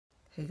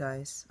Hey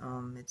guys,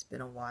 it's been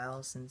a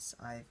while since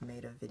I've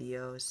made a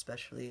video,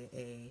 especially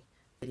a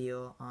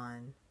video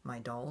on my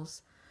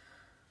dolls.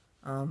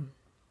 Um,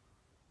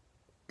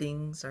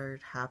 Things are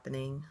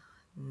happening,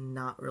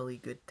 not really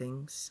good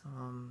things.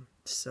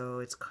 So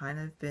it's kind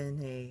of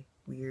been a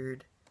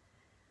weird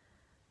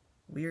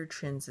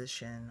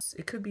transition.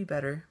 It could be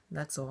better,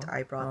 that's all.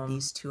 I brought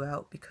these two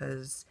out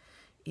because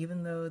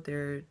even though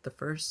they're the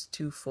first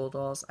two full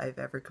dolls I've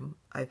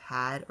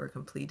had or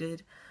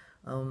completed,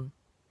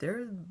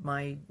 they're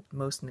my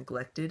most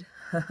neglected.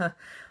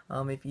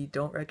 If you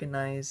don't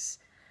recognize,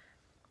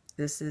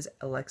 this is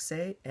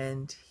Alexei,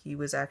 and he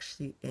was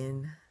actually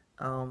in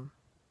a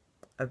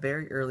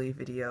very early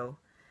video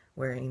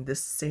wearing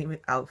this same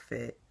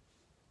outfit.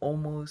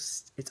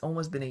 It's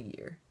almost been a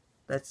year.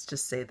 Let's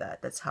just say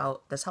that. That's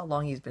how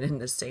long he's been in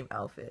the same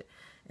outfit.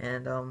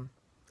 And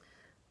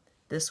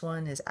this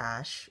one is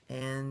Ash,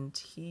 and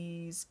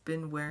he's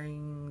been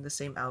wearing the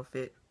same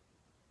outfit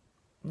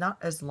not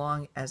as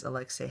long as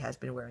Alexei has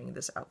been wearing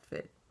this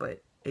outfit,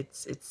 but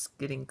it's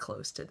getting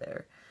close to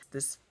there.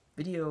 This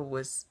video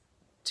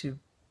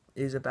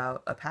is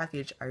about a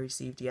package I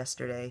received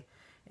yesterday,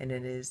 and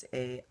it is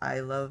a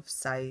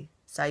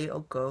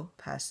ilovesayoko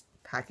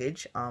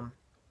package.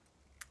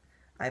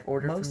 I've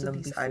ordered most of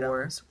these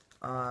items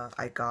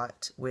I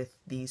got with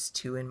these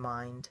two in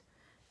mind.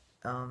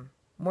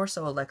 More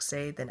so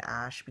Alexei than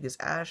Ash, because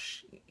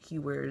Ash,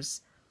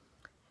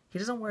 he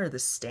doesn't wear the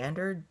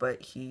standard,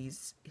 but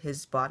his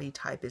body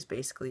type is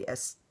basically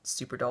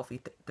Super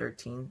Dolphy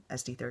 13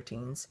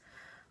 SD13s.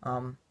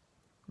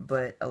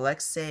 But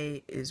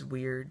Alexei is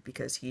weird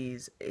because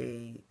he's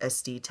a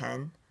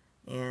SD10,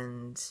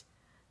 and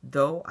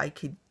though I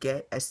could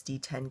get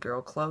SD10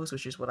 girl clothes,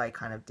 which is what I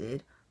kind of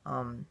did,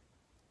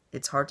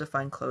 it's hard to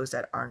find clothes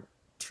that aren't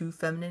too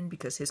feminine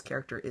because his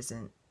character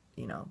isn't,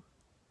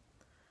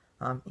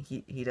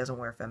 he doesn't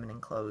wear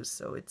feminine clothes,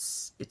 so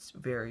it's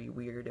very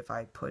weird if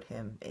I put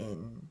him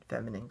in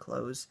feminine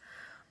clothes.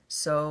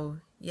 So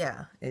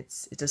yeah,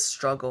 it's a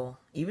struggle.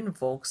 Even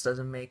Volks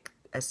doesn't make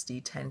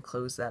SD10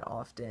 clothes that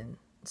often,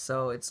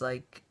 so it's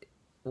like,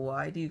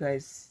 why do you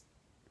guys,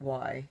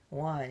 why?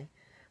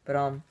 But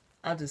I'll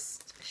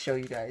just show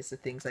you guys the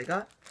things I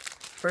got.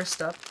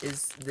 First up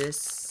is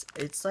this.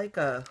 It's like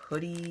a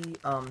hoodie.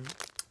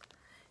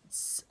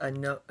 It's a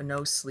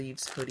no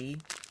sleeves hoodie,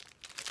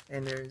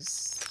 and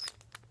there's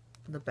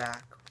the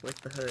back with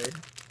the hood.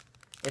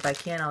 If I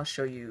can, I'll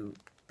show you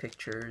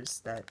pictures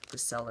that the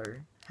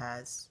seller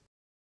has.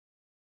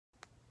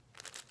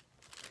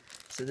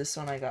 So this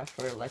one I got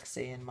for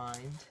Alexei in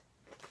mind.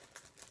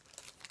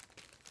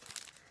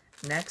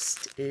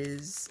 Next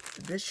is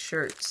this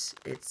shirt.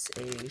 It's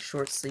a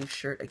short sleeve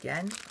shirt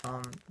again.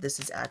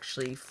 This is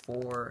actually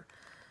for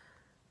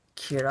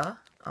Kira.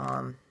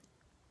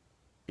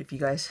 If you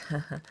guys,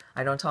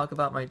 I don't talk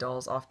about my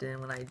dolls often.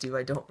 When I do,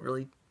 I don't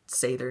really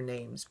say their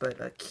names, but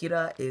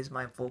Kira is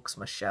my Volks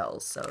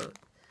Michelle, so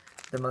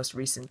the most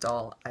recent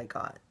doll I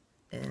got,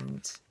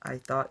 and I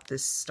thought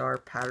this star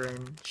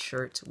pattern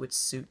shirt would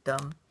suit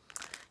them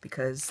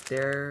because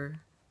they're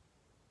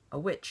a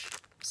witch.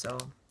 So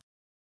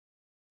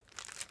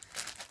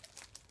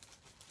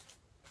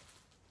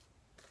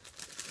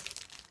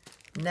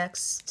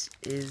next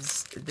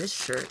is this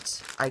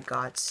shirt I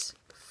got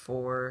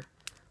for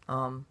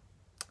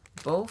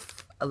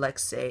both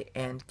Alexei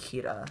and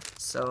Kira.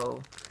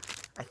 So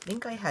I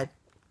think I had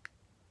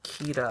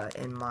Kira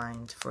in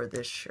mind for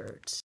this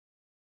shirt,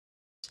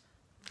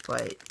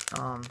 but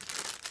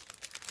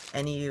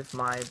any of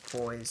my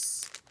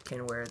boys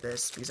can wear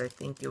this because I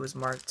think it was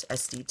marked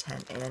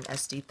SD10 and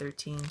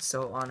SD13,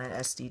 so on an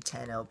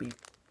SD10 it'll be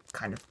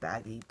kind of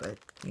baggy, but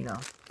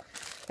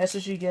that's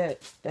what you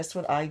get. That's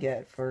what I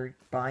get for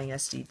buying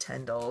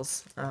SD10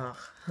 dolls. Ugh.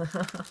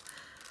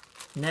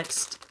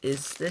 Next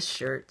is this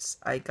shirt.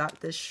 I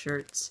got this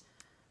shirt,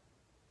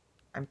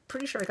 I'm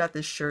pretty sure I got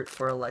this shirt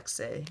for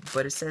Alexei,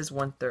 but it says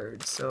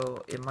 1/3,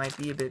 so it might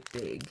be a bit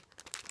big,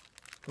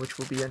 which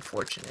will be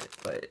unfortunate,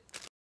 but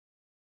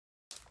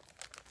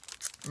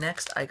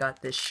next I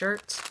got this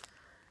shirt.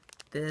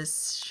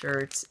 This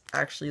shirt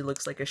actually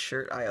looks like a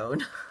shirt I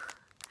own.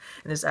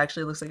 And this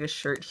actually looks like a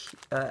shirt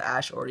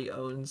Ash already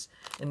owns,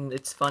 and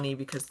it's funny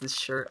because this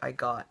shirt I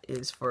got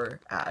is for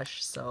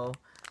Ash, so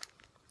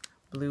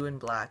blue and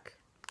black.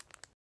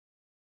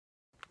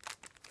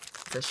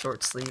 The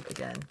short sleeve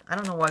again. I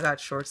don't know why I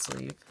got short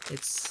sleeve.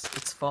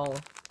 It's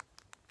fall.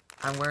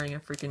 I'm wearing a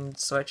freaking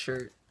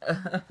sweatshirt.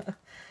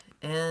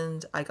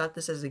 And I got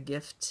this as a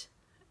gift.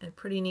 A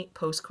pretty neat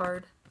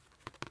postcard.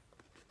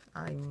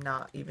 I'm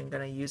not even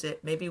gonna use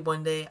it. Maybe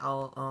one day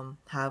I'll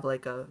have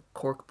like a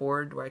cork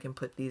board where I can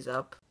put these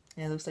up.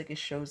 And it looks like it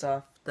shows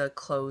off the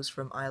clothes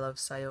from I Love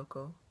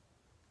Sayoko,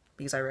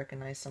 because I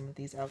recognize some of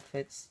these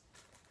outfits.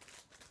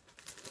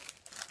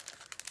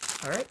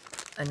 Alright,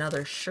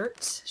 another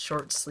shirt,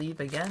 short sleeve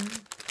again.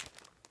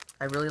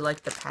 I really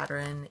like the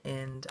pattern,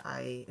 and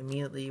I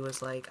immediately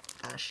was like,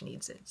 Ash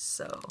needs it,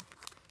 so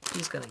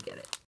he's gonna get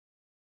it.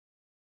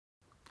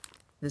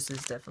 This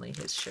is definitely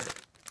his shirt.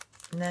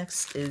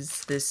 Next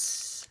is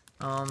this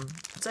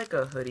It's like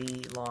a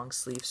hoodie, long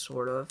sleeve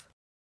sort of.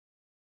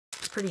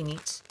 It's pretty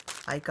neat.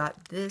 I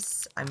got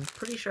this, I'm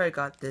pretty sure I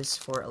got this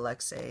for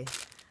Alexei,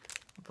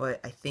 but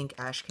I think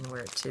Ash can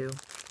wear it too.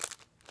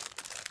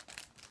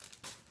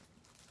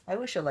 I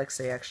wish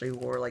Alexei actually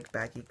wore like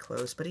baggy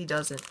clothes, but he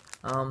doesn't.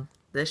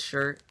 This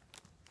shirt,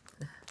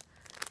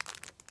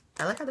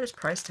 I like how there's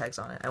price tags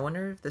on it. I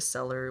wonder if the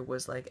seller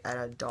was like at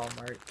a doll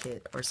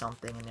market or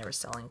something and they were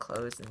selling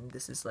clothes and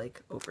this is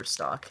like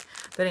overstock.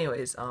 But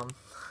anyways,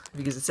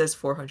 because it says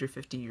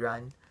 450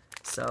 yuan,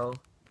 so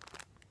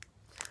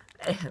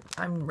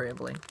I'm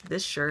rambling.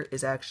 This shirt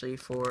is actually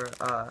for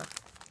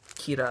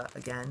Kira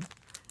again.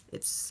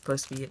 It's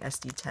supposed to be an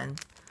SD10.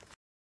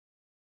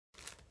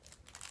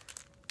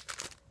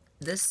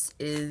 This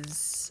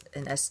is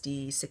an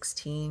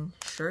SD16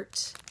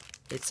 shirt.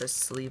 It's a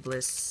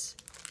sleeveless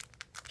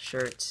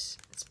shirt.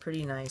 It's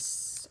pretty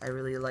nice. I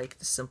really like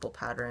the simple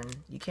pattern.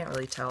 You can't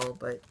really tell,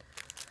 but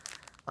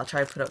I'll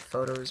try to put up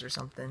photos or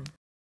something.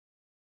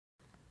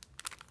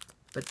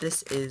 But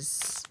this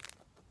is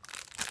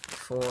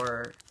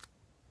for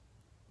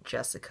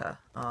Jessica.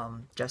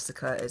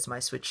 Jessica is my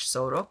Switch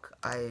Sorok.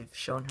 I've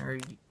shown her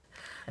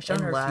a few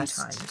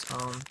times.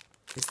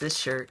 Is this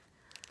shirt.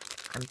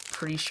 I'm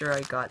pretty sure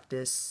I got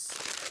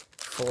this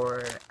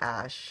for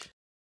Ash.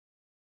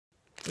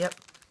 Yep,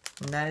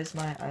 and that is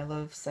my I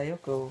Love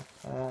Sayoko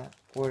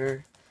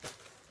order.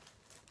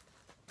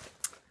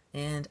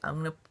 And I'm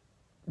gonna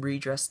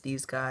redress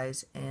these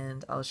guys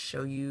and I'll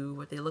show you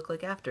what they look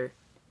like after.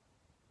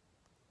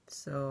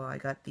 So I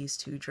got these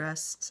two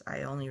dressed.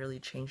 I only really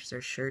changed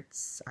their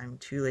shirts. I'm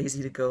too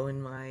lazy to go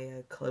in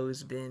my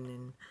clothes bin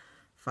and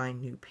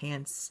find new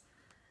pants.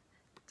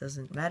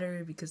 Doesn't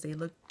matter because they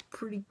look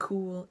pretty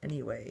cool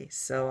anyway.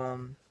 So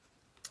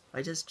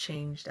I just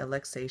changed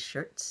Alexei's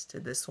shirts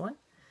to this one,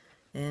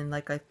 and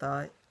like I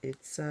thought,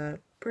 it's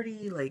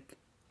pretty like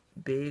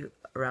big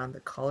around the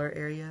collar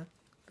area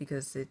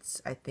because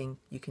it's, I think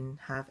you can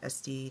have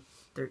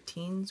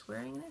SD13s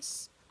wearing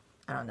this.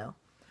 I don't know,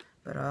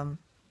 but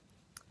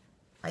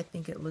I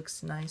think it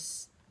looks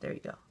nice. There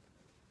you go.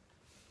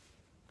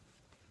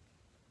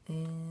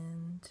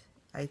 And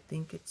I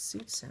think it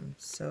suits him.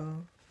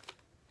 So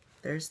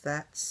there's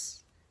that.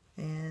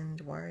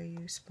 And why are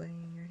you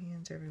spraying your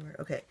hands everywhere?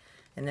 Okay,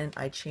 and then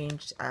I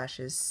changed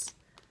Ash's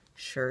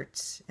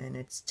shirt, and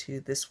it's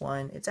to this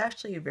one. It's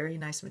actually a very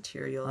nice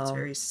material. It's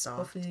very soft.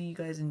 Hopefully you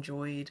guys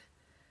enjoyed,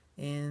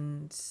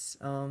 and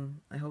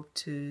I hope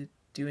to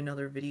do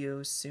another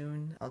video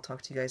soon. I'll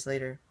talk to you guys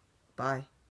later. Bye.